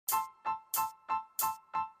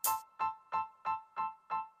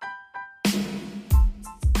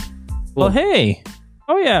Well, hey.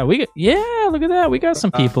 Oh, yeah. Look at that. We got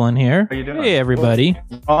some people in here. How you doing? Hey, everybody.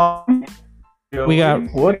 We got...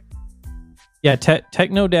 What? Yeah,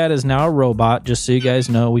 Techno Dad is now a robot, just so you guys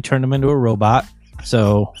know. We turned him into a robot.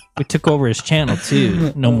 So we took over his channel,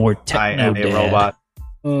 too. No more Techno Dad. I am a robot.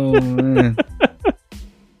 Oh, man.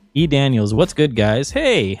 E. Daniels, what's good, guys?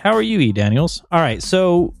 Hey, how are you, E. Daniels? All right,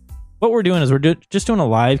 so what we're doing is we're just doing a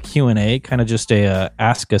live Q&A, kind of just a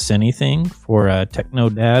Ask Us Anything for Techno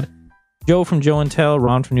Dad. Joe from Joe and Tell,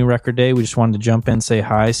 Ron from New Record Day. We just wanted to jump in, say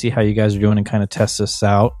hi, see how you guys are doing, and kind of test this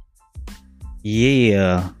out.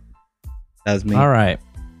 Yeah. That's me. All right.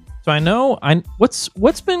 So I know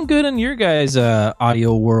what's been good in your guys'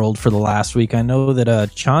 audio world for the last week. I know that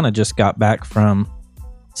Chana just got back from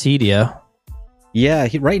CEDIA. Yeah,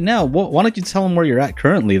 right now. Why don't you tell him where you're at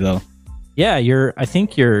currently, though? Yeah, I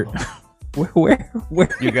think you're. Where?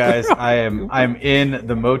 You guys, I'm in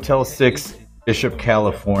the Motel 6, Bishop,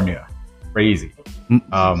 California. Crazy.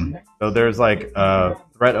 So there's like a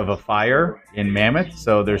threat of a fire in Mammoth,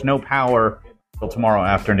 so there's no power till tomorrow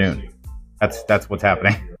afternoon. That's what's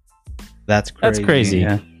happening. That's crazy. That's crazy.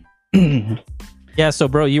 Yeah. Yeah, so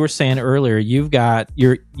bro, you were saying earlier you've got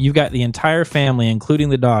the entire family, including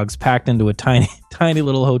the dogs, packed into a tiny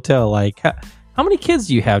little hotel. Like, how many kids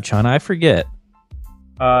do you have, Chana? I forget.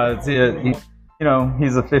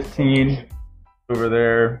 He's a 15 over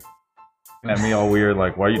there, looking at me all weird.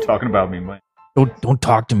 Like, why are you talking about me? Don't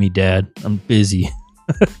talk to me, Dad. I'm busy.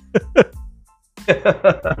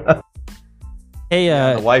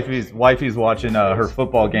 Hey, wifey's watching her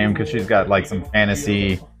football game because she's got like some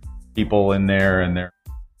fantasy people in there, and they're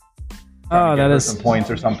that is some points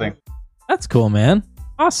or something. That's cool, man.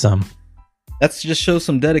 Awesome. That's just shows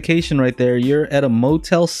some dedication right there. You're at a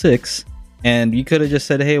Motel 6, and you could have just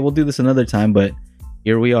said, "Hey, we'll do this another time," but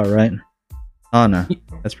here we are, right? Oh no,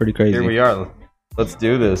 that's pretty crazy. Here we are. Let's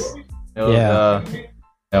do this. Yeah.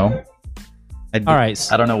 All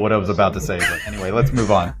right. I don't know what I was about to say, but anyway, let's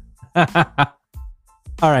move on.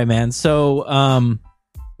 All right, man. So,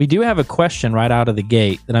 we do have a question right out of the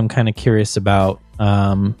gate that I'm kind of curious about.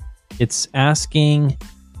 It's asking,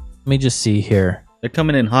 let me just see here. They're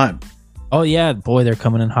coming in hot. Oh, yeah. Boy, they're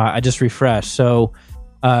coming in hot. I just refreshed. So,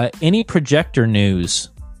 any projector news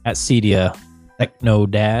at CEDIA? No,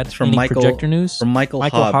 Dad. It's from any Michael. Projector news? From Michael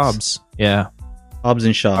Hobbs. Yeah. Hobbs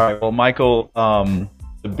and Shaw. All right. Well, Michael,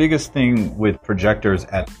 the biggest thing with projectors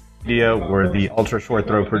at CEDIA were the ultra short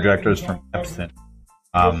throw projectors from Epson.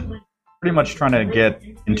 Pretty much trying to get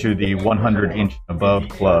into the 100-inch above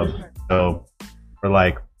club. So for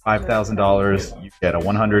like $5,000, you get a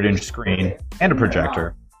 100-inch screen and a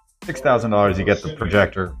projector. $6,000, you get the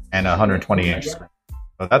projector and a 120-inch screen.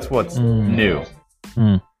 So that's what's new.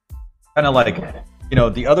 Kind of like,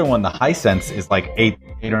 the other one, the Hisense, is like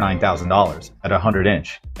 $8,000 or $9,000 at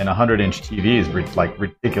 100-inch, and a 100-inch TV is like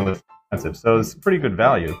ridiculous expensive. So it's pretty good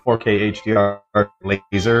value. 4K HDR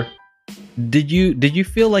laser. Did you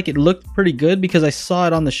feel like it looked pretty good? Because I saw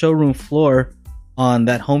it on the showroom floor on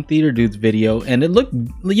that Home Theater Dudes video, and it looked,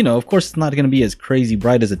 of course it's not going to be as crazy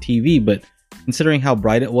bright as a TV, but considering how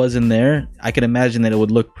bright it was in there, I could imagine that it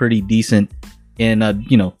would look pretty decent in a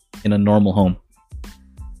normal home.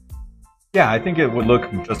 Yeah, I think it would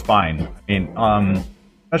look just fine. I mean,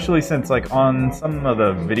 especially since like on some of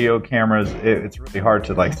the video cameras, it's really hard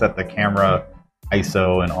to like set the camera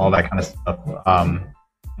ISO and all that kind of stuff on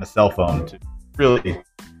a cell phone to really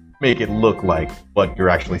make it look like what you're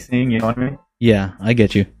actually seeing. You know what I mean? Yeah, I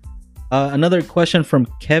get you. Another question from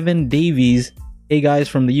Kevin Davies. Hey guys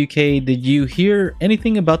from the UK, did you hear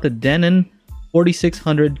anything about the Denon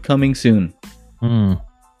 4600 coming soon? So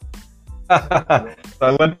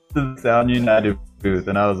I went to the Sound United booth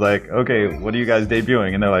and I was like, okay, what are you guys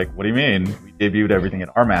debuting? And they're like, what do you mean? We debuted everything at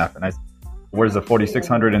RMAF. And I said, where's the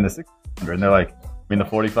 4600 and the 600? And they're like, I mean the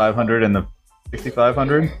 4500 and the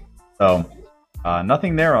 6500? So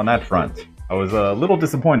nothing there on that front. I was a little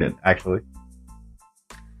disappointed, actually.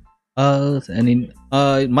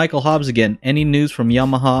 Michael Hobbs again. Any news from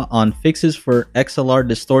Yamaha on fixes for XLR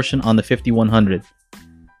distortion on the 5100?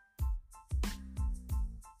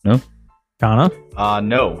 No? Chana?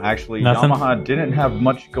 No, actually, Nothing? Yamaha didn't have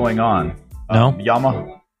much going on. No?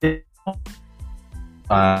 Yamaha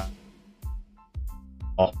a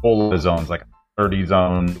whole lot of zones, like 30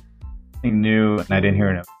 zone, nothing new, and I didn't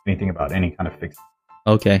hear anything about any kind of fix.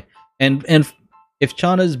 Okay. And if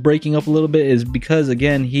Chana's breaking up a little bit is because,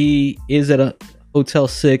 again, he is at a Hotel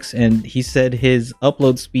 6 and he said his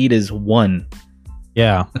upload speed is 1.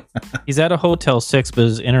 Yeah. He's at a Hotel 6, but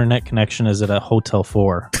his internet connection is at a Hotel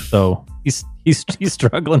 4. So he's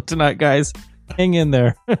struggling tonight, guys. Hang in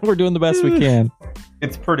there. We're doing the best we can.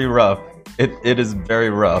 It's pretty rough. It is very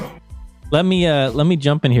rough. Let me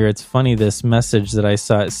jump in here. It's funny, this message that I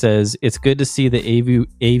saw. It says it's good to see the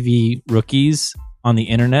AV rookies on the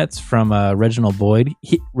internets from Reginald Boyd.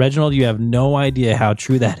 Reginald, you have no idea how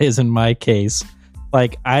true that is in my case.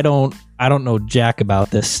 Like I don't know jack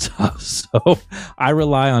about this stuff, so I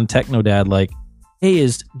rely on Technodad. Like, hey,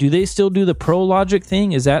 do they still do the Pro Logic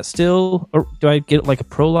thing? Is that still, or do I get like a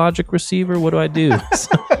Pro Logic receiver? What do I do?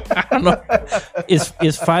 So, I don't know. Is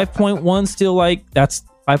 5.1 still like that's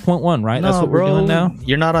 5.1, right? No, that's what bro, we're doing now.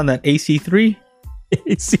 You're not on that AC3.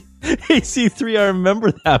 AC3, I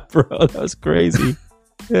remember that, bro. That was crazy.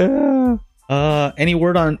 Yeah. Any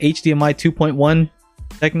word on HDMI 2.1,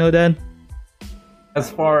 Technodad? As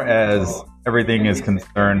far as everything is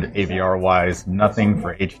concerned, AVR-wise, nothing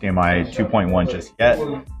for HDMI 2.1 just yet.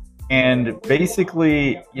 And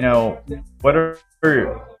basically, you know,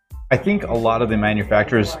 I think a lot of the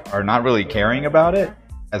manufacturers are not really caring about it.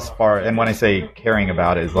 And when I say caring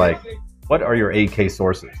about it, is like, what are your 8K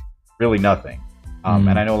sources? Really nothing.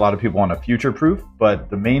 And I know a lot of people want to future-proof, but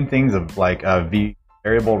the main things of like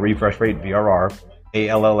variable refresh rate VRR,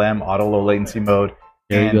 ALLM, auto low latency mode,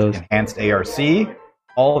 and enhanced ARC,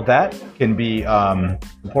 all of that can be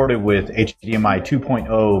supported with HDMI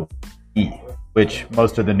 2.0E, which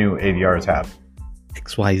most of the new AVRs have.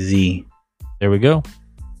 XYZ. There we go.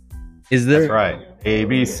 Is there? That's right.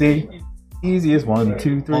 ABC. Easiest 1,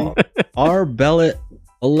 2, 3. Our Bellet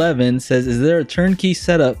 11 says, is there a turnkey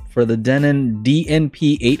setup for the Denon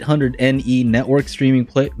DNP 800NE network streaming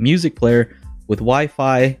music player with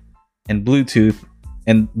Wi-Fi and Bluetooth?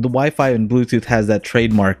 And the Wi-Fi and Bluetooth has that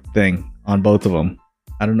trademark thing on both of them.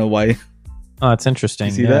 I don't know why. Oh, that's interesting.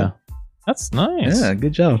 You see that? That's nice. Yeah,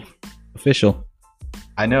 good job. Official.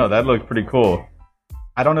 I know, that looked pretty cool.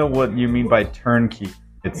 I don't know what you mean by turnkey.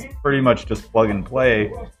 It's pretty much just plug and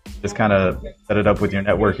play. Just kind of set it up with your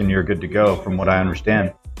network and you're good to go, from what I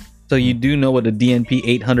understand. So you do know what a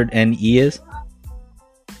DNP 800NE is?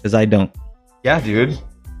 Because I don't. Yeah, dude.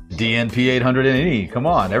 DNP 800NE. Come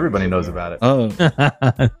on, everybody knows about it. Oh,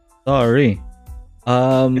 sorry.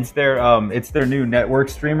 It's their new network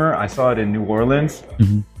streamer. I saw it in New Orleans,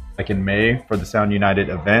 like in May for the Sound United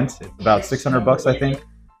event. It's about $600, I think.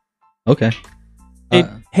 Okay.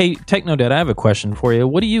 Hey, Technodad, I have a question for you.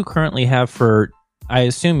 What do you currently have for? I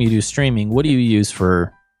assume you do streaming. What do you use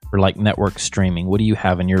for like network streaming? What do you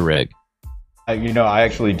have in your rig? I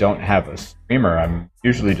actually don't have a streamer. I'm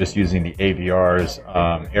usually just using the AVR's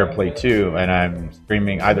AirPlay 2, and I'm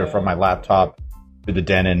streaming either from my laptop to the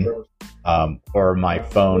Denon, or my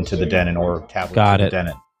phone to the Denon, or tablet to the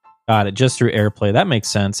Denon. Got it. Just through AirPlay. That makes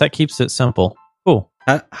sense. That keeps it simple. Cool.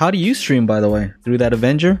 How do you stream, by the way? Through that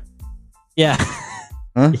Avenger? Yeah.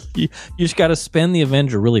 Huh? You just got to spin the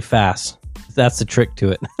Avenger really fast. That's the trick to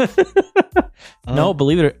it. No,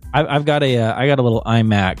 believe it, I've got I got a little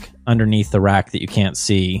iMac underneath the rack that you can't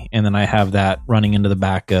see, and then I have that running into the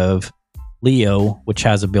back of Leo, which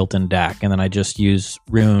has a built-in DAC, and then I just use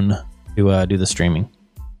Rune to do the streaming.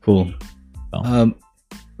 Cool. So.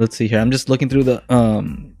 Let's see here. I'm just looking through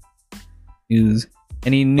the news.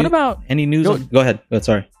 Any news? What about any news? Go ahead. Oh,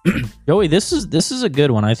 sorry, Joey. This is a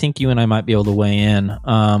good one. I think you and I might be able to weigh in.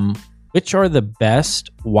 Which are the best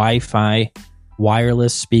Wi-Fi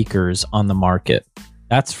wireless speakers on the market?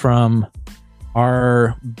 That's from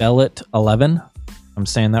our Bellet 11. I'm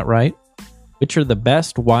saying that right. Which are the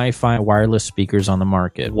best Wi-Fi wireless speakers on the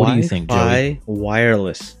market? What do you think, Joey? Wi-Fi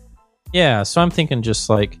wireless. Yeah, so I'm thinking just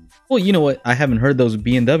like... Well, you know what? I haven't heard those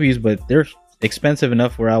B&Ws, but they're expensive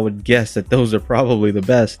enough where I would guess that those are probably the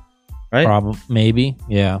best, right? Maybe,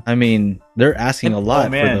 yeah. I mean, they're asking a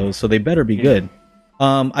lot for those, so they better be good.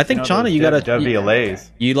 I think, Chana, you got to... WLAs.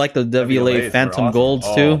 You like the WLA Phantom awesome.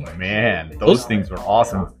 Golds, too? Oh, man. Those things were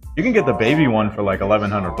awesome. You can get the baby one for like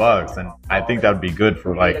 $1,100, and I think that would be good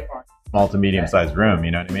for like small to medium-sized room, you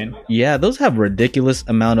know what I mean? Yeah, those have ridiculous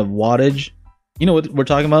amount of wattage. You know what we're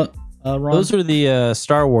talking about, Ron? Those are the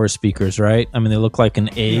Star Wars speakers, right? I mean, they look like an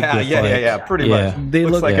egg. Yeah, pretty much. They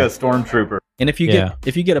looks like a stormtrooper. And if you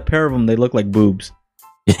get a pair of them, they look like boobs.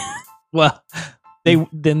 Well,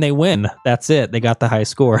 then they win. That's it. They got the high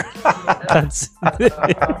score. That's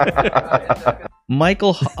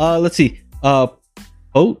Michael. Let's see.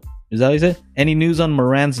 Is that what you said? Any news on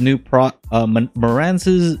Moran's new Moran's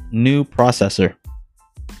new processor?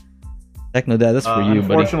 Technodad, that's for you,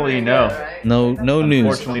 buddy. Unfortunately, no. No news.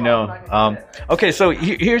 Unfortunately, no. Okay, so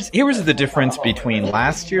here was the difference between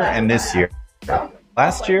last year and this year.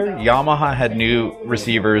 Last year, Yamaha had new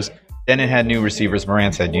receivers, Denon had new receivers,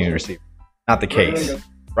 Marantz had new receivers. Not the case.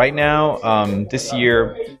 Right now, this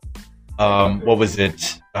year, what was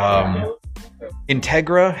it?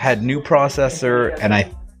 Integra had new processor, and I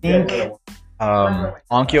think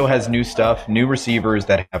Onkyo has new stuff, new receivers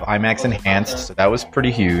that have IMAX enhanced, so that was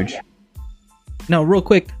pretty huge. Now, real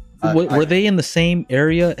quick, were they in the same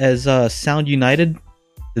area as Sound United?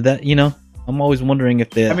 Did that, I'm always wondering if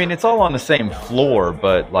they... I mean, it's all on the same floor,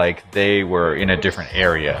 but like they were in a different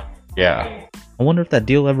area. Yeah. I wonder if that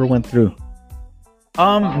deal ever went through.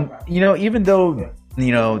 Even though,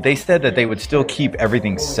 they said that they would still keep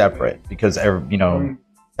everything separate because, Tegra,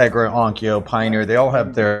 Onkyo, Pioneer, they all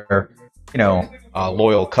have their,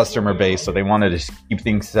 loyal customer base, so they wanted to keep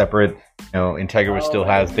things separate. Integra still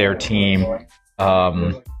has their team.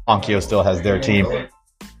 Onkyo still has their team.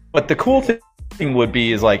 But the cool thing would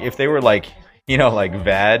be is like if they were like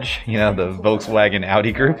VAG, the Volkswagen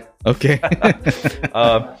Audi group. Okay.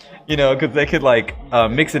 Because they could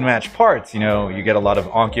mix and match parts. You get a lot of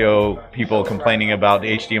Onkyo people complaining about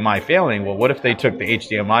the HDMI failing. Well, what if they took the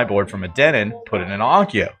HDMI board from a Denon, put it in an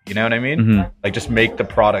Onkyo? You know what I mean? Mm-hmm. Like just make the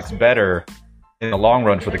products better in the long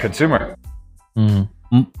run for the consumer.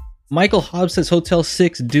 Mm-hmm. Michael Hobbs says, Hotel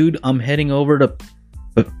 6, dude, I'm heading over to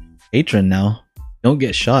Patron now. Don't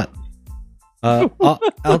get shot.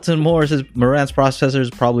 Alton Moore says, Marantz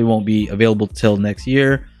processors probably won't be available till next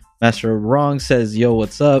year. Master of Wrong says, yo,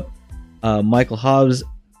 what's up? Michael Hobbs,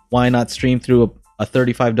 why not stream through a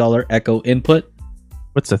 $35 Echo input?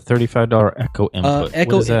 What's a $35 Echo input?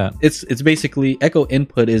 Echo, what is that? It's basically, Echo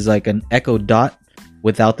input is like an Echo Dot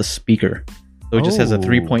without the speaker. So it just has a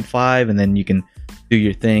 3.5 and then you can do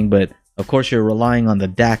your thing, but of course you're relying on the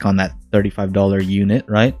DAC on that $35 unit,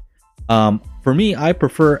 right? For me, I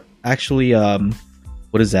prefer actually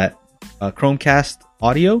what is that? Chromecast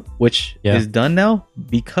audio, which is done now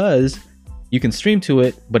because you can stream to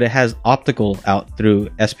it, but it has optical out through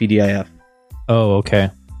SPDIF. Oh, okay.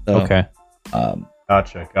 So, okay.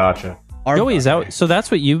 Gotcha. Joey, is that so?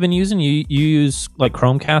 That's what you've been using. You use like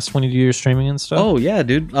Chromecast when you do your streaming and stuff. Oh yeah,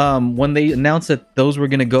 dude. When they announced that those were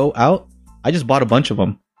gonna go out, I just bought a bunch of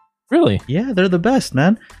them. Really? Yeah, they're the best,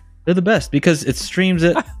 man. They're the best because it streams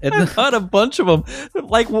it. I bought a bunch of them.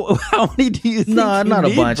 Like, how many do you think? No, not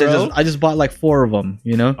need, a bunch. Bro? I just bought like 4 of them.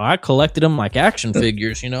 I collected them like action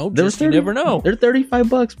figures. You never know. They're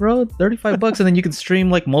 $35, bro. $35, and then you can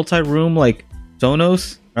stream like multi-room, like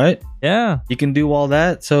Sonos, right? Yeah, you can do all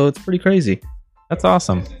that. So it's pretty crazy. That's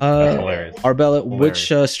awesome. That's hilarious. Arbella,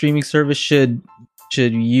 which streaming service should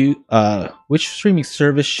you which streaming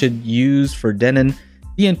service should use for Denon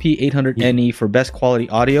DNP 800NE for best quality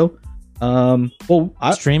audio?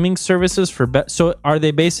 Streaming services for so are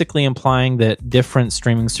they basically implying that different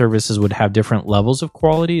streaming services would have different levels of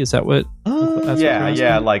quality? Is that what?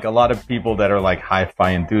 Yeah. Like a lot of people that are like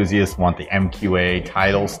hi-fi enthusiasts want the MQA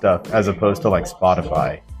title stuff as opposed to like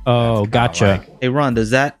Spotify. Oh, gotcha. Hey Ron, does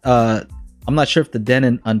that? I'm not sure if the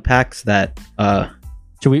Denon unpacks that.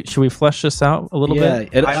 Should we flesh this out a little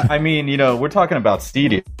bit? I mean, we're talking about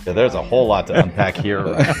CEDIA. There's a whole lot to unpack here.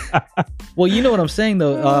 Right? Well, you know what I'm saying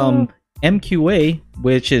though. MQA,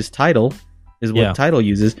 which is Tidal, is what Tidal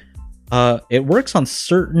uses. It works on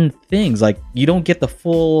certain things. Like you don't get the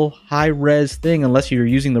full high res thing unless you're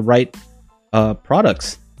using the right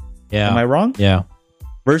products. Yeah. Am I wrong? Yeah.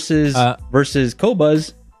 Versus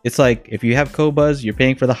Qobuz, it's like if you have Qobuz, you're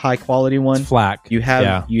paying for the high quality one. It's FLAC. You have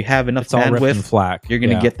enough bandwidth. FLAC. You're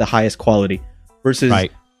gonna get the highest quality. Versus,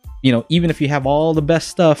 even if you have all the best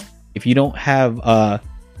stuff, if you don't have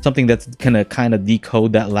something that's gonna kind of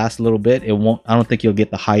decode that last little bit, it won't. I don't think you'll get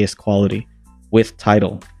the highest quality with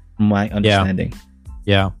Tidal, from my understanding.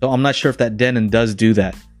 Yeah. So I'm not sure if that Denon does do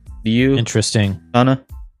that. Do you? Interesting. Chana?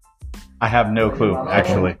 I have no clue,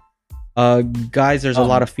 actually. Guys, there's a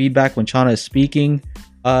lot of feedback when Chana is speaking.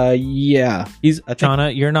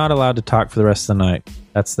 Chana, you're not allowed to talk for the rest of the night.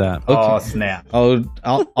 That's that. Okay. Oh snap!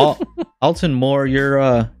 Alton Moore,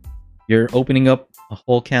 you're opening up a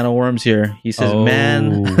whole can of worms here. He says,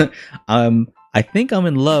 "Man, I think I'm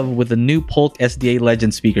in love with the new Polk SDA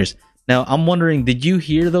Legend speakers." Now, I'm wondering, did you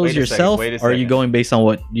hear those yourself, or are you going based on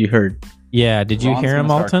what you heard? Yeah, did you hear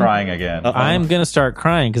him, Alton? Start crying again. I'm gonna start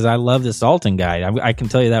crying because I love this Alton guy. I can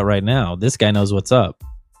tell you that right now. This guy knows what's up.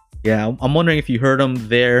 Yeah, I'm wondering if you heard them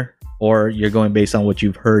there, or you're going based on what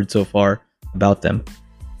you've heard so far about them.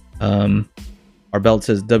 Our belt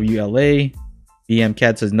says WLA. DM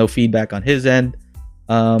Cat says no feedback on his end.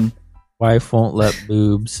 Wife won't let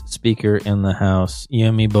boobs. Speaker in the house. You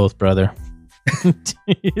and me both, brother.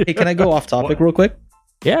 Hey, can I go off topic real quick?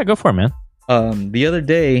 Yeah, go for it, man. The other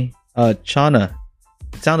day, Chana,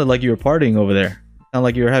 it sounded like you were partying over there. It sounded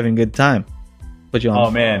like you were having a good time. Put you on.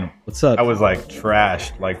 Oh man, what's up? I was like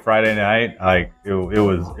trashed. Like Friday night, like it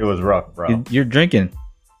was rough, bro. You're drinking.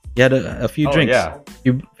 You had a few drinks. Yeah,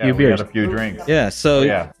 few beers. We had a few drinks. Yeah.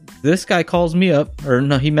 So this guy calls me up, or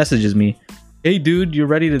no, he messages me. "Hey, dude, you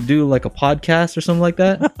ready to do like a podcast or something like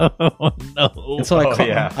that?" Oh no! And so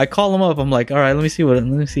I call him up. I'm like, "All right, let me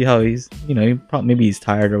see how he's. Maybe he's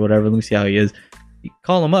tired or whatever. Let me see how he is." You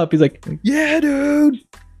call him up. He's like, "Yeah, dude,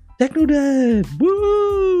 Techno Dad,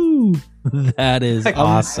 woo!" That is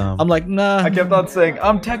awesome. I'm like, "Nah." I kept on saying,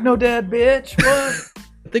 "I'm Techno Dad, bitch." What?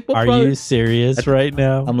 I think we'll Are you serious right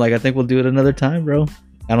now? I'm like, I think we'll do it another time, bro.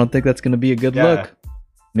 I don't think that's gonna be a good Yeah. look.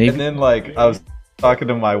 Maybe. And then I was talking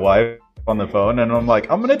to my wife on the phone, and I'm like,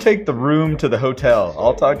 I'm gonna take the room to the hotel.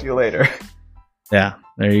 I'll talk to you later. Yeah,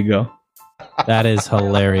 there you go. That is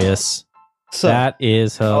hilarious. So, That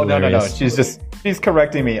is hilarious. Oh, no. She's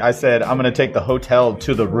correcting me. I said I'm gonna take the hotel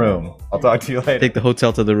to the room. I'll talk to you later. take the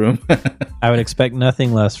hotel to the room. I would expect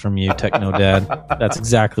nothing less from you, Techno Dad. That's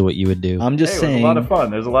exactly what you would do. I'm just It was saying. a lot of fun.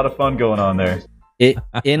 There's a lot of fun going on there.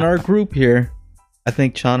 In our group here, I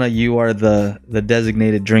think Chana, you are the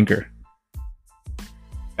designated drinker.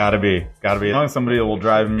 Gotta be. As long as somebody will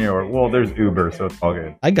drive me, there's Uber, so it's all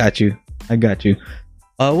good. I got you.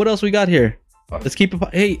 What else we got here? Let's keep it.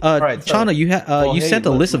 Hey, right, so- Chana, you sent a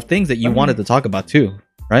let's- list of things that you wanted to talk about too,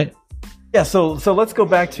 right? Yeah, so let's go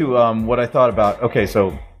back to what I thought about. Okay,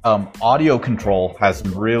 so audio control has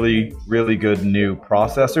some really, really good new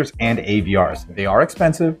processors and AVRs. They are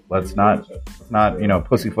expensive. Let's not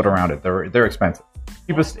pussyfoot around it. They're expensive.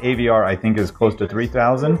 Cheapest AVR I think is close to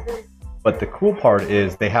 3,000. But the cool part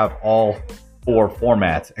is they have all 4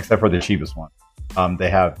 formats except for the cheapest one. They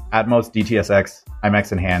have Atmos, DTSX,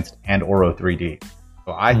 IMAX Enhanced, and Oro 3D.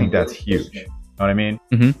 So I think that's huge. You know what I mean?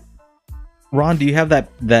 Mm-hmm. Ron, do you have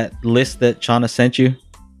that list that Chana sent you?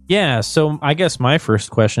 Yeah, so I guess my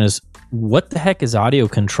first question is, what the heck is audio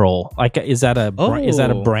control? Like, is that a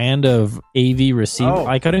brand of AV receiver? Oh.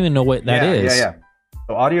 Like, I don't even know what that is. Yeah.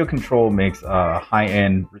 So audio control makes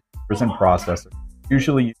high-end receivers and processors.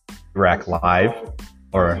 Usually Dirac Live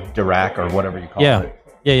or Dirac or whatever you call it.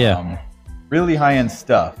 Yeah. Really high-end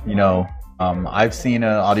stuff. I've seen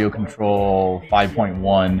an audio control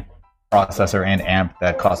 5.1 processor and amp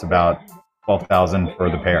that costs about $12,000 for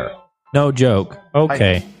the pair. No joke.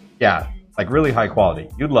 Okay. Yeah, like really high quality.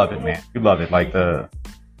 You'd love it, man. You'd love it. Like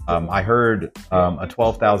I heard a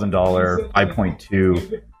 $12,000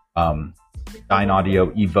 5.2 Dyne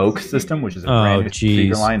Audio Evoke system, which is a brand new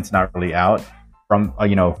speaker line. It's not really out from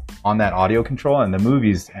on that audio control, and the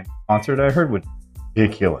movies and concert I heard was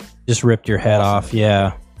ridiculous. Just ripped your head off.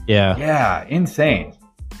 Yeah. Insane.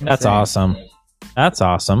 That's awesome. That's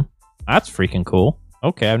freaking cool.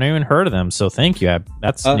 Okay, I've never even heard of them, so thank you.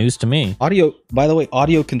 That's news to me. By the way,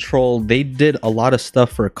 audio control, they did a lot of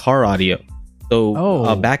stuff for car audio.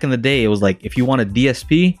 So back in the day, it was like if you want a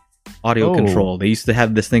DSP audio control, they used to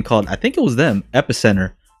have this thing called, I think it was them,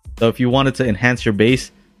 Epicenter. So if you wanted to enhance your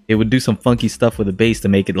bass, it would do some funky stuff with the bass to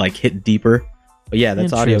make it like hit deeper. But yeah,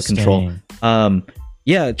 that's audio control.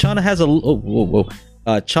 Yeah, Chana has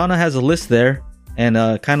Chana has a list there, and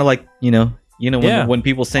kind of like when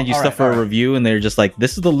people send you stuff for a review, and they're just like,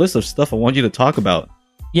 "This is the list of stuff I want you to talk about."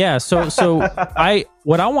 Yeah, so I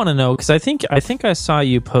want to know, because I think I saw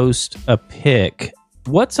you post a pic.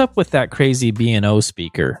 What's up with that crazy B&O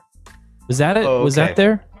speaker? Was that it? Was that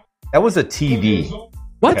there? That was a TV.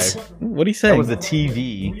 What? Okay. What are you saying? That was a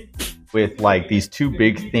TV with like these 2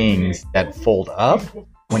 big things that fold up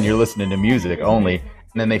when you're listening to music only,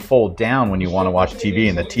 and then they fold down when you want to watch TV,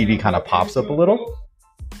 and the TV kind of pops up a little.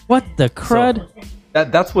 What the crud? So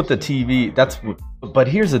that's what the TV. But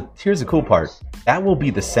here's the cool part. That will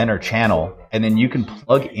be the center channel, and then you can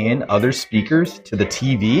plug in other speakers to the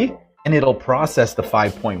TV, and it'll process the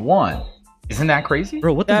 5.1. Isn't that crazy?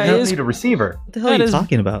 Bro, what the hell? You don't need a receiver. What the hell are you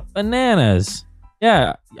talking about? Bananas.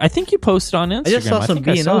 Yeah, I think you posted on Instagram. I just saw some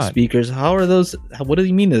B&O speakers. How are those? What do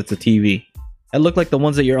you mean it's a TV? That look like the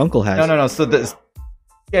ones that your uncle has. No. So this.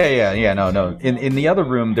 Yeah. No. In the other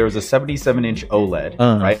room, there was a 77-inch OLED,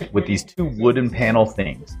 right, with these 2 wooden panel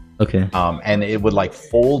things. Okay. And it would like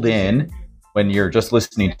fold in when you're just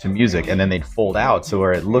listening to music, and then they'd fold out, so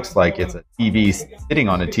where it looks like it's a TV sitting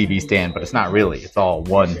on a TV stand, but it's not really. It's all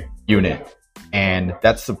one unit, and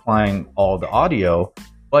that's supplying all the audio.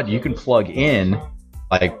 But you can plug in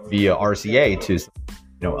like via RCA to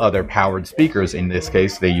other powered speakers. In this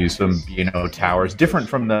case, they use some towers, different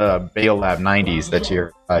from the Baolab 90s that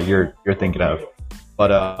you're thinking of.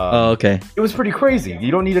 But okay, it was pretty crazy. You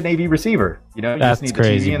don't need an AV receiver. You That's just need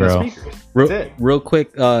crazy, the TV bro. and the speakers. That's it. Real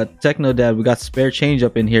quick, Techno Dad, we got spare change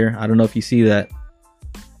up in here. I don't know if you see that.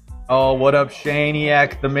 Oh, what up,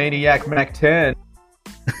 Shaniac, the Maniac Mac 10?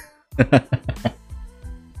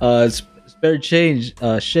 Spare change,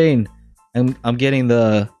 Shane. I'm getting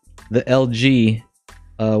the LG.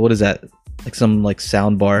 What is that? Like some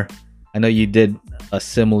sound bar. I know you did a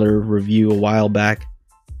similar review a while back,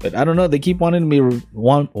 but I don't know. They keep wanting me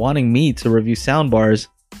to review soundbars,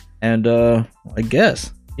 and I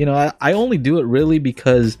guess I only do it really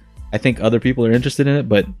because I think other people are interested in it.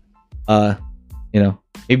 But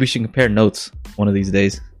maybe we should compare notes one of these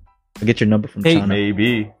days. I'll get your number from Chana.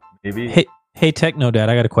 Maybe. Hey, Techno Dad,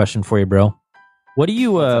 I got a question for you, bro. What do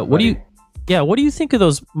you think of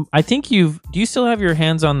those? I think do you still have your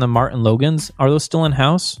hands on the Martin Logans? Are those still in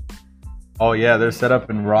house? Oh yeah, they're set up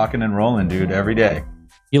and rocking and rolling, dude, every day.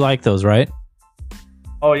 You like those, right?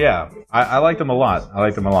 Oh yeah, I like them a lot.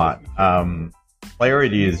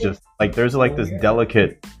 Clarity is just like there's like this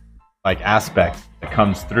delicate like aspect that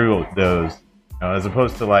comes through those, as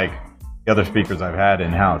opposed to like the other speakers I've had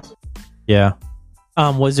in house. Yeah.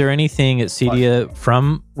 Was there anything at CEDIA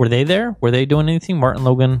were they there? Were they doing anything? Martin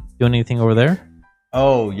Logan doing anything over there?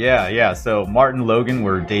 Oh, yeah. So Martin Logan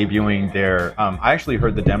were debuting their... I actually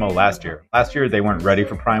heard the demo last year. Last year, they weren't ready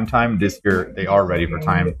for prime time. This year, they are ready for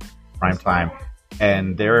prime time.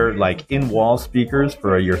 And their like in-wall speakers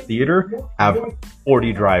for your theater have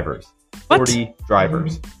 40 drivers. What? 40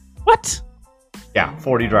 drivers. What? Yeah,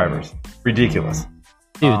 40 drivers. Ridiculous.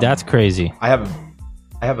 Dude, that's crazy. I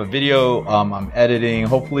have a video I'm editing.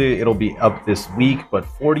 Hopefully it'll be up this week, but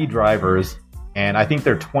 40 drivers, and I think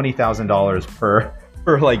they're $20,000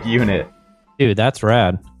 per like unit. Dude, that's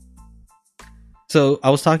rad. So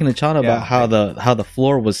I was talking to Chana about how the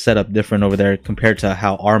floor was set up different over there compared to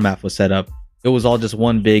how RMAF was set up. It was all just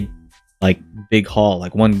one big hall,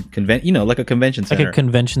 like one like a convention center. Like a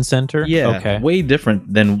convention center? Yeah. Okay. Way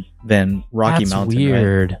different than Rocky Mountain. That's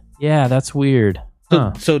weird. Right? Yeah, that's weird.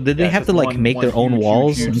 Huh. So did they have to like make their own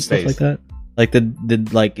walls and stuff space. like that? Like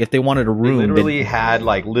did like if they wanted a room, they literally had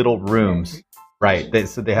like little rooms, right? They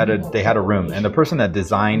had a room, and the person that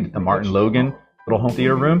designed the Martin Logan little home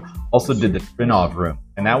theater room also did the Trinov room,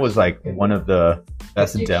 and that was like one of the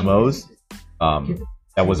best demos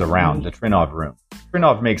that was around. The Trinov room.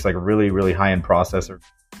 Trinov makes like a really really high end processor,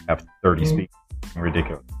 have 30 speakers,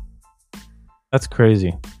 ridiculous. That's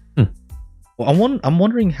crazy. Well, I'm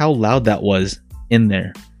wondering how loud that was in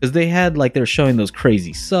there, because they had like they're showing those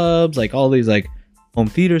crazy subs, like all these like home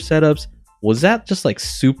theater setups. Was that just like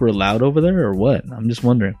super loud over there or what? I'm just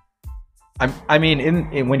wondering. I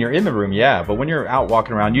mean, when you're in the room, yeah, but when you're out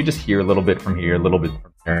walking around, you just hear a little bit from here, a little bit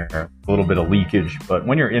from there, a little bit of leakage. But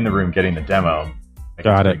when you're in the room getting the demo,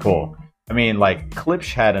 got it. Cool. I mean, like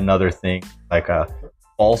Klipsch had another thing, like a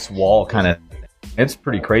false wall kind of. It's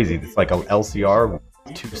pretty crazy. It's like a LCR with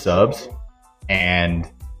 2 subs, and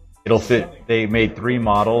it'll fit. They made 3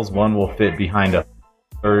 models. One will fit behind a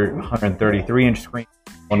 133-inch screen.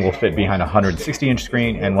 One will fit behind a 160-inch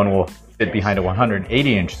screen, and one will fit behind a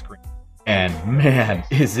 180-inch screen. And man,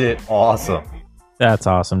 is it awesome! That's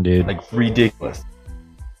awesome, dude. Like ridiculous.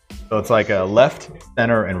 So it's like a left,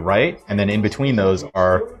 center, and right, and then in between those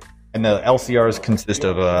are, and the LCRs consist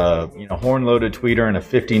of a horn-loaded tweeter and a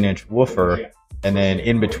 15-inch woofer, and then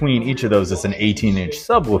in between each of those is an 18-inch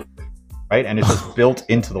subwoofer. Right, and it's just built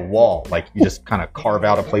into the wall. Like you just kind of carve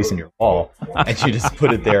out a place in your wall, and you just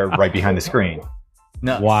put it there right behind the screen.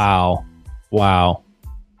 Nuts. Wow.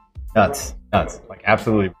 Nuts. Like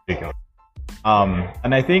absolutely ridiculous.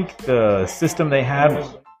 And I think the system they had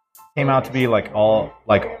came out to be like all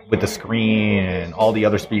like with the screen and all the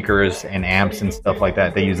other speakers and amps and stuff like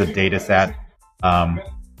that. They use a Datasat, about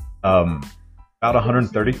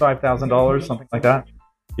 $135,000, something like that.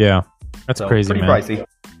 Yeah, that's crazy, pretty man. Pricey.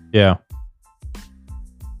 Yeah.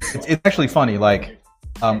 It's actually funny. Like,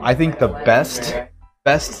 I think the best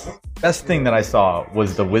thing that I saw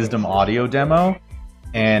was the Wisdom Audio demo,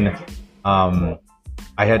 and I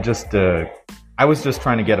was just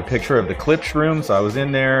trying to get a picture of the Klipsch room, so I was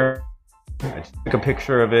in there. I just took a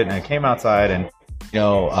picture of it, and I came outside, and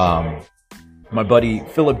my buddy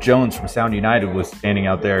Philip Jones from Sound United was standing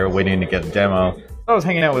out there waiting to get the demo. So I was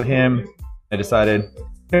hanging out with him. I decided,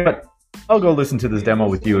 but I'll go listen to this demo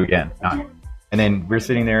with you again. And then we're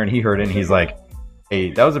sitting there, and he heard it, and he's like,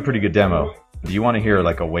 "Hey, that was a pretty good demo. Do you want to hear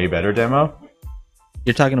like a way better demo?"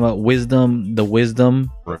 You're talking about the Wisdom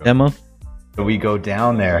demo? So we go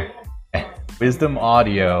down there, Wisdom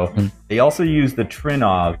Audio. They also use the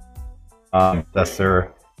Trinov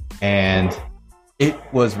processor, and it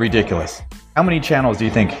was ridiculous. How many channels do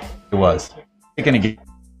you think it was?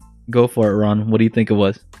 Go for it, Ron. What do you think it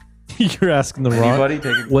was? You're asking the wrong.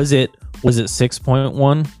 Was it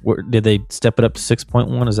 6.1? Did they step it up to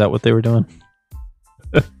 6.1? Is that what they were doing?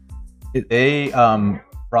 They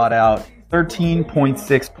brought out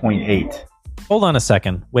 13.6.8. Hold on a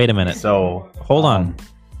second. Wait a minute. So hold on.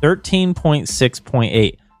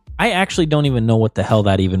 13.6.8. I actually don't even know what the hell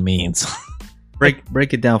that even means.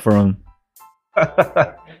 Break it down for them.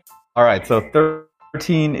 All right, so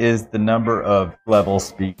 13 is the number of level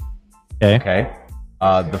speed. Okay.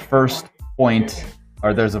 The first point,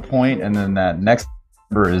 or there's a point, and then that next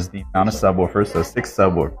number is the amount of subwoofers, so 6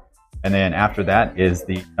 subwoofers. And then after that is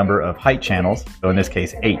the number of height channels, so in this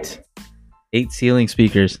case, 8. 8 ceiling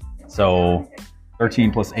speakers. So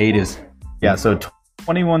 13 plus 8 is, yeah, so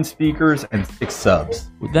 21 speakers and 6 subs.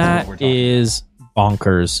 That is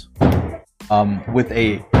bonkers. With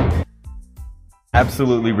a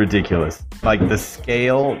absolutely ridiculous, like the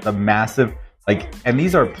scale, the massive, like, and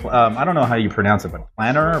these are, I don't know how you pronounce it, but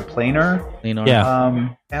planar.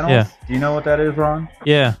 Yeah. Panels. Yeah. Do you know what that is, Ron?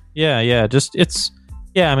 Yeah. Just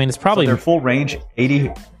I mean, it's probably so their full range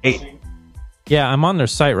 88. Yeah, I'm on their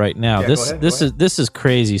site right now. Yeah, This is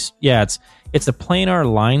crazy. Yeah, it's a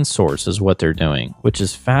planar line source is what they're doing, which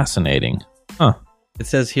is fascinating. Huh. It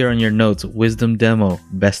says here on your notes, wisdom demo,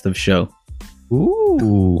 best of show.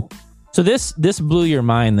 Ooh. So this blew your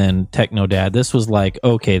mind then, Techno Dad. This was like,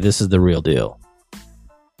 okay, this is the real deal.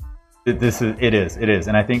 It is.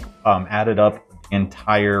 And I think added up the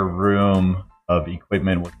entire room of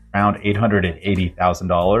equipment was around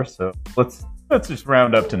 $880,000. So let's just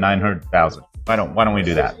round up to 900,000. Why don't we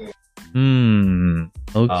do that?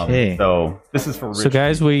 Okay. So this is for rich. So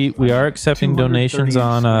guys, we are accepting donations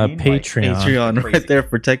on Patreon. Patreon right there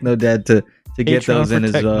for Techno Dad to get Patreon those in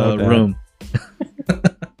his room.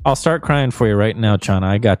 I'll start crying for you right now, Chana.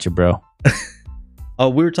 I got you, bro. Oh,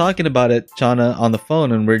 we were talking about it, Chana, on the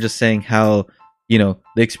phone, and we're just saying how, the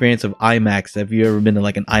experience of IMAX. Have you ever been to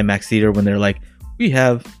like an IMAX theater when they're like, we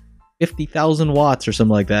have 50,000 watts or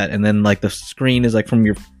something like that, and then like the screen is like from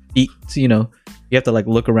your feet, you have to like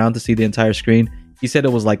look around to see the entire screen. He said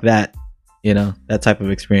it was like that, that type of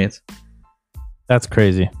experience. That's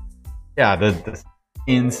crazy. Yeah, that's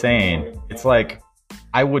insane. It's like,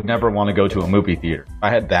 I would never want to go to a movie theater. If I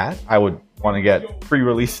had that, I would want to get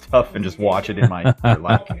pre-release stuff and just watch it in my theater.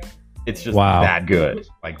 Like, it's just that good.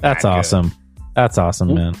 Like, that's awesome. Good. That's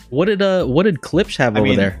awesome, man. What did Klipsch have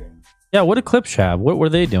over there? Yeah, what did Klipsch have? What were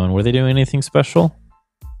they doing? Were they doing anything special?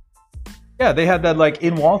 Yeah, they had that like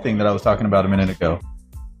in-wall thing that I was talking about a minute ago.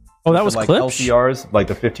 Oh, that was like Klipsch? LCRs, like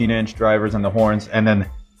the 15-inch drivers and the horns, and then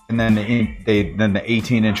the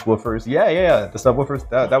 18-inch woofers. Yeah, the subwoofers.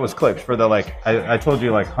 That was Klipsch for the like. I told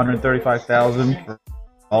you like 135,000 for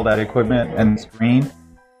all that equipment and screen.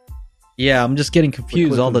 Yeah, I'm just getting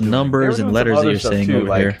confused. All the numbers and letters that you're saying too,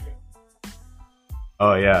 over here.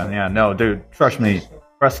 Oh yeah. No, dude, trust me.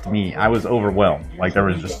 I was overwhelmed. Like there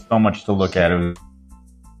was just so much to look at. It was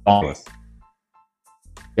awesome.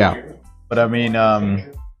 Yeah, but I mean,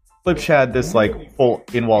 Klipsch had this like full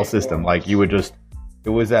in-wall system. Like you would just, it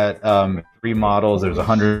was at 3 models. There's a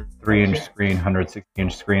 103-inch screen,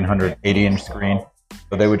 160-inch screen, 180-inch screen.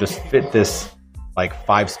 So they would just fit this like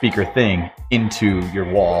 5-speaker thing into your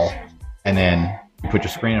wall, and then you put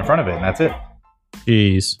your screen in front of it, and that's it.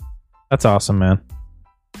 Jeez, that's awesome, man.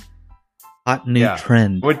 Hot new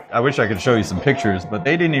trend. I wish I could show you some pictures, but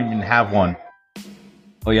they didn't even have one.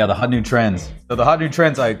 Oh yeah, the hot new trends. So the hot new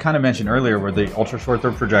trends I kind of mentioned earlier were the ultra short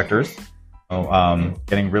throw projectors. So,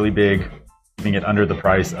 getting really big, keeping it under the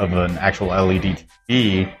price of an actual LED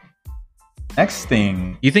TV. Next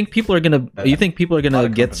thing, you think people are gonna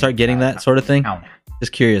start getting that sort of thing?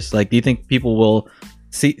 Just curious. Like, do you think people will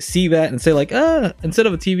see that and say like, instead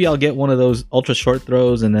of a TV, I'll get one of those ultra short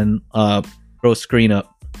throws and then throw a screen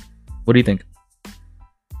up? What do you think?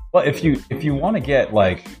 Well, if you want to get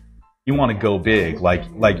like, you want to go big,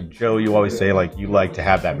 like Joe, you always say like you like to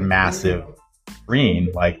have that massive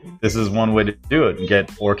screen. Like this is one way to do it and get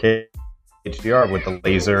 4K HDR with the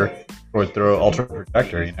laser short throw ultra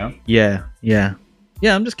projector. Yeah.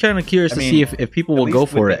 I'm just kind of curious to see if people will go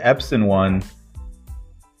for it. The Epson one.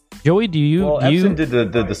 Joey, Epson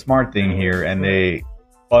did the smart thing here, and they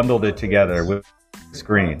bundled it together with the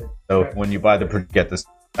screen. So when you buy get this,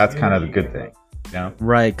 that's kind of a good thing.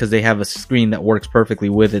 Right, because they have a screen that works perfectly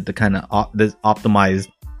with it to kind of optimize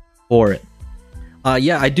for it.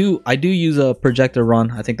 Yeah, I do use a projector,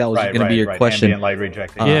 Ron. I think that was going to be your question. Ambient light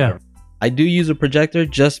rejecting. Yeah. I do use a projector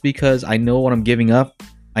just because I know what I'm giving up.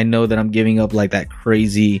 I know that I'm giving up like that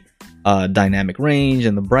crazy dynamic range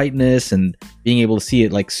and the brightness and being able to see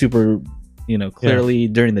it like super, clearly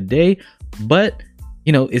during the day. But,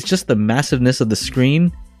 it's just the massiveness of the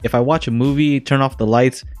screen. If I watch a movie, turn off the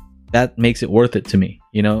lights, that makes it worth it to me.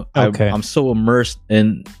 Okay. I'm so immersed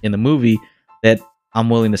in the movie that I'm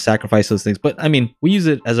willing to sacrifice those things. But I mean, we use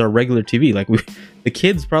it as our regular TV. Like the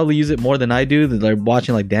kids probably use it more than I do. They're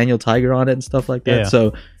watching like Daniel Tiger on it and stuff like that. Yeah.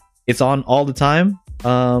 So it's on all the time.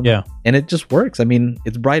 And it just works. I mean,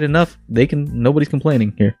 it's bright enough. Nobody's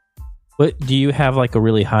complaining here. But do you have like a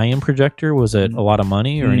really high-end projector? Was it a lot of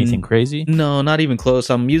money or anything crazy? No, not even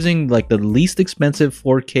close. I'm using like the least expensive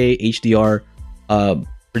 4K HDR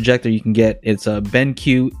projector you can get. It's a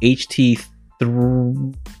BenQ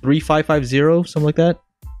HT3550, something like that.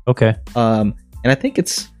 Okay. And I think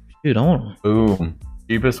it's I don't know. Boom.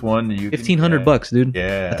 Cheapest one you $1,500, dude.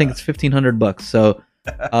 Yeah. I think it's $1,500. So,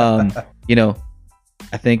 you know,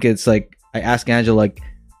 I think it's like I asked Angela, like,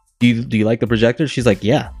 do you like the projector? She's like,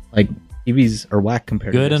 yeah. Like TVs are whack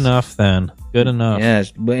compared. Good to this. enough then. Good enough. Yeah,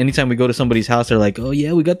 but anytime we go to somebody's house, they're like, "Oh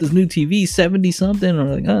yeah, we got this new TV, 70 something." And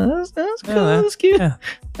we're like, "Oh, that's cool. That's cute. Yeah.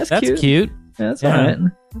 That's cute. Yeah, that's all right.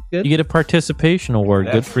 That's good." You get a participation award.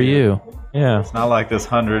 That's Good for cute. you. Yeah. It's not like this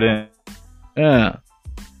 100 Yeah,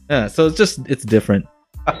 yeah. So it's different.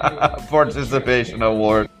 participation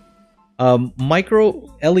award.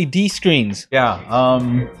 Micro LED screens.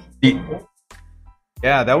 Yeah.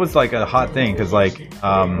 Yeah, that was like a hot thing because like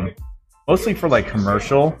mostly for like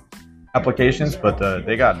commercial applications, but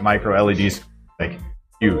they got micro LEDs like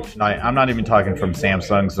huge. And I'm not even talking from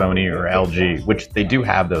Samsung, Sony, or LG, which they do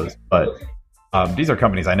have those, but these are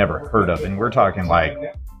companies I never heard of, and we're talking like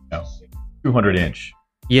 200-inch.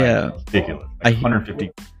 Yeah, Like, ridiculous. Like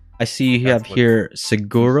 150, I see you have That's what- here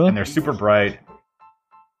Segura. and they're super bright.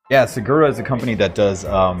 Yeah, Segura is a company that does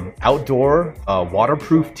outdoor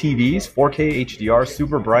waterproof TVs, 4K HDR,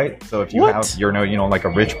 super bright. So if you What? have, like a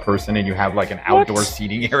rich person and you have like an outdoor What?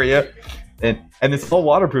 seating area, and it's all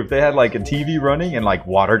waterproof. They had like a TV running and like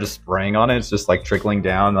water just spraying on it. It's just like trickling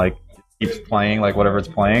down, like keeps playing, like whatever it's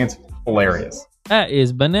playing. It's hilarious, That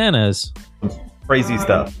is bananas. crazy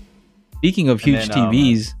stuff. Speaking of huge then,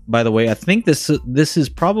 TVs, by the way, I think this is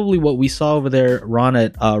probably what we saw over there, Ron,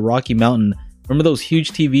 at Rocky Mountain. Remember those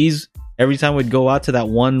huge TVs? Every time we'd go out to that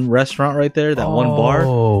one restaurant right there, that one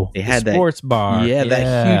bar, they had the that sports bar. Yeah,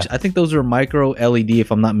 that huge. I think those are micro LED,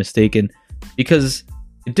 if I'm not mistaken, because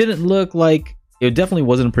it didn't look like it. Definitely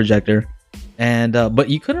wasn't a projector, and but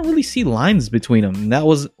you couldn't really see lines between them. And that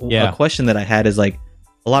was a question that I had. Is like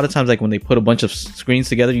a lot of times, like when they put a bunch of screens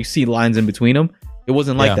together, you see lines in between them. It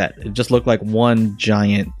wasn't like that. It just looked like one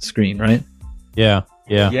giant screen, right? Yeah.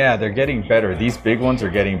 Yeah, they're getting better. These big ones are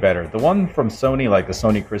getting better. The one from Sony, like the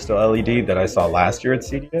Sony Crystal LED that I saw last year at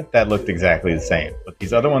CEDIA, that looked exactly the same. But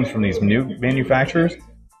these other ones from these new manufacturers,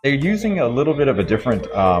 they're using a little bit of a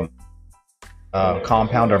different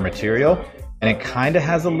compound or material, and it kind of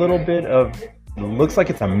has a little bit of, it looks like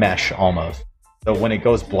it's a mesh almost. So when it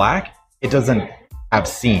goes black, it doesn't have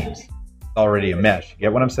seams. It's already a mesh. You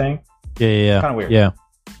get what I'm saying? Yeah. Kind of weird. Yeah.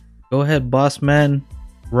 Go ahead, boss man,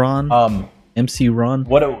 Ron. MC Ron.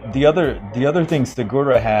 The other thing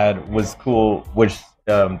Segura had was cool, which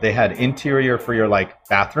they had interior for your like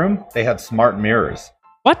bathroom. They had smart mirrors.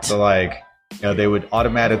 What? So like, they would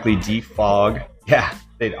automatically defog. Yeah,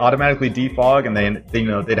 they'd automatically defog, and then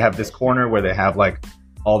they'd have this corner where they have like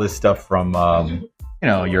all this stuff from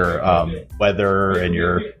your weather and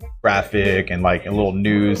your traffic and like a little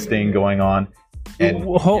news thing going on. And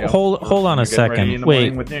hold on a second.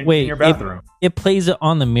 Wait. In your bathroom. It plays it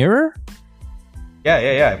on the mirror?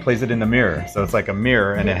 Yeah. It plays it in the mirror, so it's like a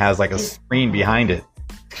mirror, and it has like a screen behind it.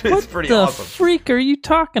 It's pretty what awesome. the freak are you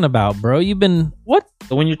talking about, bro? You've been what?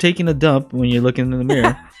 So when you're taking a dump, when you're looking in the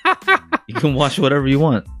mirror, you can watch whatever you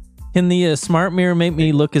want. Can the smart mirror make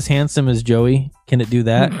me look as handsome as Joey? Can it do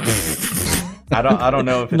that? I don't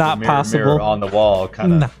know if it's Not a mirror, possible. mirror on the wall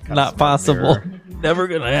kind of. Not possible. Never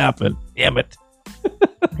gonna happen. Damn it.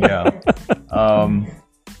 Yeah.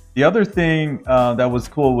 The other thing that was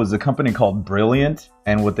cool was a company called Brilliant,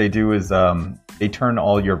 and what they do is they turn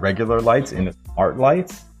all your regular lights into smart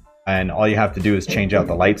lights, and all you have to do is change out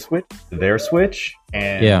the light switch to their switch,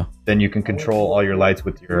 and then you can control all your lights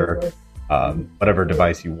with your whatever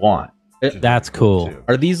device you want. That's cool.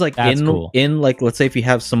 Are these like in like, let's say if you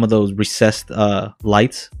have some of those recessed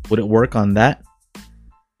lights, would it work on that?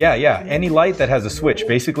 Yeah. Any light that has a switch,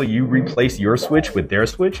 basically you replace your switch with their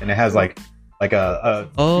switch, and it has like a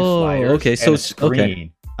okay, so it's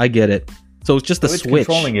okay, I get it. So it's just a it's switch.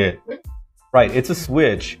 controlling it, right? It's a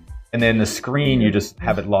switch, and then the screen you just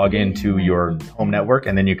have it log into your home network,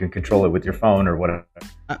 and then you can control it with your phone or whatever.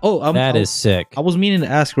 That is sick. I was meaning to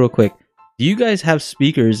ask real quick. Do you guys have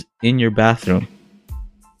speakers in your bathroom?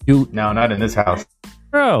 No, not in this house.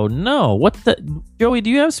 Bro, no. What the Joey,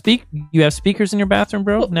 do you have speakers in your bathroom,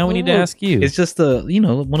 bro? Now we need to ask you. It's just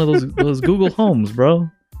one of those Google Homes, bro.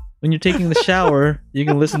 When you're taking the shower, you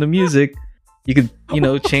can listen to music. You can,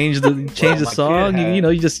 change the song.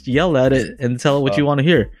 You just yell at it and tell it what you want to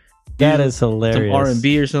hear. That is hilarious. Some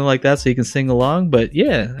R&B or something like that, so you can sing along. But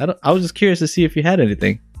yeah, I was just curious to see if you had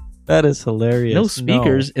anything. That is hilarious. No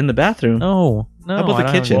speakers in the bathroom. No, No, How about the I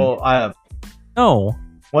don't have- kitchen? Well, No.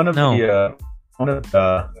 one of No.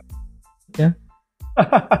 the Yeah.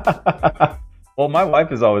 Well, my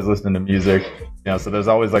wife is always listening to music, so there's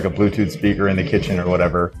always like a Bluetooth speaker in the kitchen or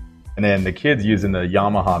whatever, and then the kids using the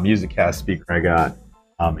Yamaha MusicCast speaker I got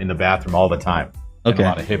in the bathroom all the time. And Okay. a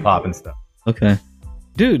lot of hip hop and stuff. Okay.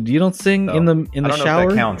 Dude, you don't sing So, in the I don't know shower? if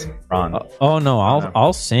that counts, Ron. Oh no, I know.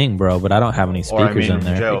 I'll sing, bro, but I don't have any Or, I speakers mean, in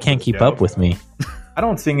there. Joe, It can't keep Joe. up with me. I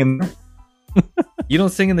don't sing in. You don't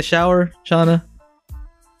sing in the shower, Shauna?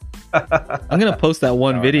 I'm gonna post that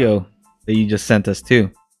one No, video that you just sent us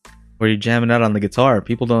too, where you're jamming out on the guitar.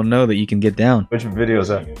 People don't know that you can get down. Which video is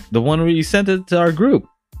that? The one where you sent it to our group.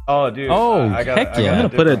 Oh, dude. Oh, I got, heck I got yeah. a I'm gonna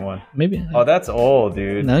put different it. one. Maybe. Oh, that's old,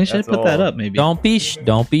 dude. No, you should That's put that old. up. Maybe. Don't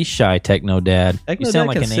be shy, Techno Dad. Techno You sound Dad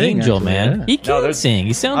like can an sing, angel, actually, man. yeah. He can there's- sing.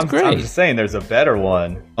 He sounds I'm great. just saying, there's a better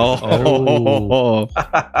one. Oh.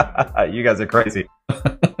 You guys are crazy.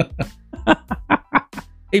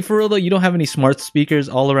 Hey, for real though, you don't have any smart speakers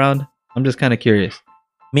all around? I'm just kind of curious.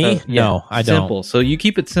 Me? Yeah, No, I don't. Simple. So you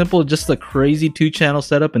keep it simple, just a crazy 2-channel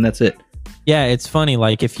setup, and that's it. Yeah, it's funny.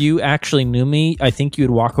 Like, if you actually knew me, I think you'd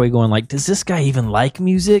walk away going like, does this guy even like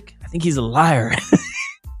music? I think he's a liar.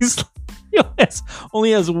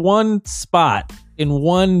 Only has one spot in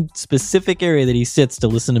one specific area that he sits to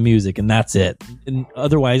listen to music, and that's it. And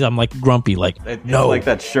otherwise, I'm like grumpy, like, It's no. like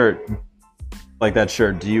that shirt.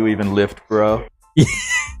 Do you even lift, bro?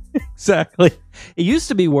 Exactly. It used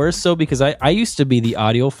to be worse, so because I used to be the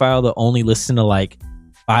audiophile that only listened to like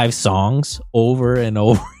 5 songs over and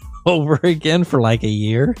over and over again for like a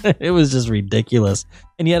year. It was just ridiculous.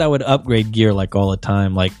 And yet I would upgrade gear like all the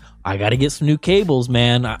time. Like, I got to get some new cables,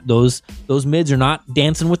 man. Those mids are not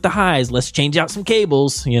dancing with the highs. Let's change out some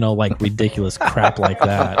cables, like ridiculous crap like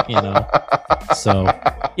that, So,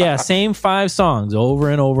 yeah, same 5 songs over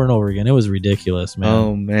and over and over again. It was ridiculous, man.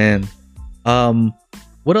 Oh man.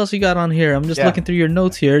 What else you got on here? I'm just Yeah. looking through your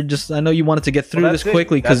notes here. I know you wanted to get through Well, this that's it.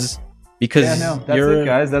 quickly because That's you're it,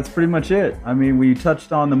 guys. That's pretty much it. I mean, we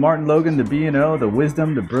touched on the Martin Logan, the B&O, the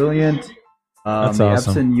Wisdom, the Brilliant, That's the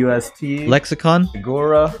awesome. Epson UST, Lexicon.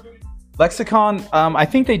 Agora. Lexicon, I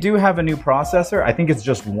think they do have a new processor. I think it's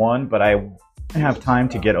just one, but I didn't have time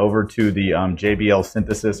to get over to the JBL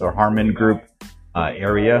Synthesis or Harman Group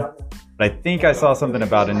area. But I think I saw something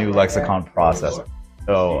about a new Lexicon processor.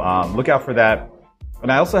 So look out for that.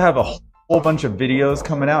 And I also have a whole bunch of videos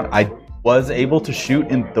coming out. I was able to shoot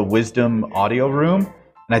in the Wisdom audio room.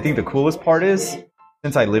 And I think the coolest part is,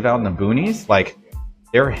 since I live out in the boonies, like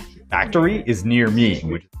their factory is near me,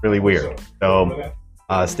 which is really weird. So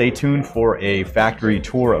stay tuned for a factory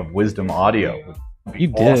tour of Wisdom Audio. Which would be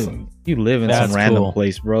You awesome. did. You live in That's some random cool.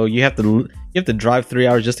 place, bro. You have to drive 3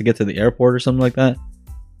 hours just to get to the airport or something like that.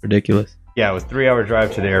 Ridiculous. Yeah, it was 3-hour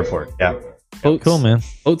drive to the airport. Yeah. Oats, Cool, man.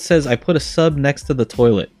 Oats says I put a sub next to the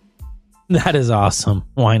toilet. That is awesome.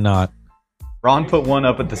 Why not? Ron put one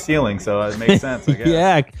up at the ceiling, so it makes sense, I guess.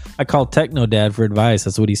 Yeah, I called Techno Dad for advice.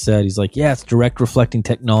 That's what he said. He's like, yeah, it's direct reflecting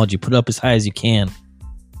technology. Put it up as high as you can.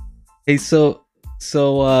 Hey, so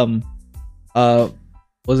what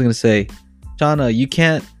was I gonna say? Shauna, you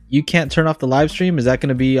can't turn off the live stream. Is that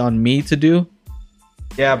gonna be on me to do?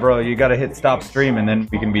 Yeah, bro, you got to hit stop stream and then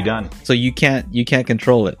we can be done. So you can't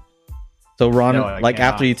control it. So Ron, No, I like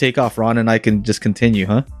cannot. after you take off, Ron and I can just continue,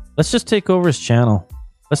 huh? Let's just take over his channel.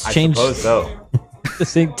 Let's I change. suppose so.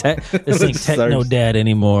 This ain't, this ain't Techno Sorry. Dad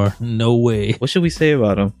anymore. No way. What should we say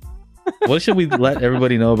about him? What should we let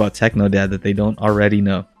everybody know about Techno Dad that they don't already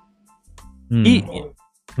know? That's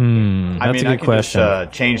I a mean, I good can question.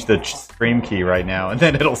 just change the stream key right now and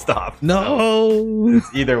then it'll stop. No.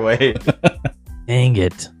 Either way. Dang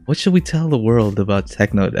it. What should we tell the world about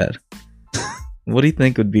Techno Dad? What do you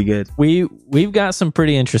think would be good? We've got some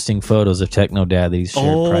pretty interesting photos of Techno Dad that he's shared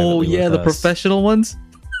privately Oh yeah, with the us. professional ones.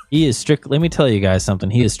 He is strict. Let me tell you guys something.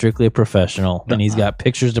 He is strictly a professional, and he's got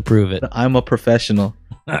pictures to prove it. I'm a professional.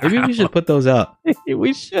 Maybe we should put those out.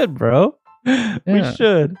 We should, bro. We Yeah.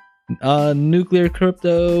 should. Nuclear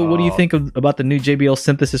crypto. What do you think about the new JBL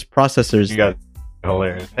synthesis processors? You guys are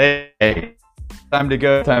hilarious. Hey, time to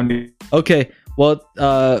go. Time to. Okay, well,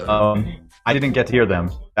 I didn't get to hear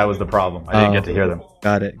them. That was the problem. I didn't get to hear them.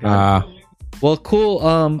 got it. Well,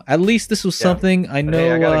 cool. At least this was Yeah. something. I know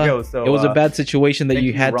Hey, I gotta go. So it was a bad situation that thank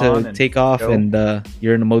you you, had Ron to and take off, Joe. and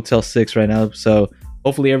you're in a Motel 6 right now. So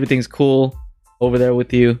hopefully everything's cool over there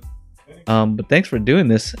with you. But thanks for doing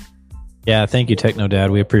this, Yeah, thank you, Techno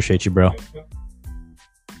Dad. We appreciate you, bro.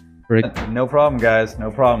 Rick. No problem, guys.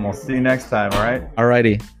 No problem. We'll see you next time. All right.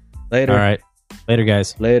 Alrighty, later. All right. Later,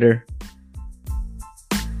 guys. Later.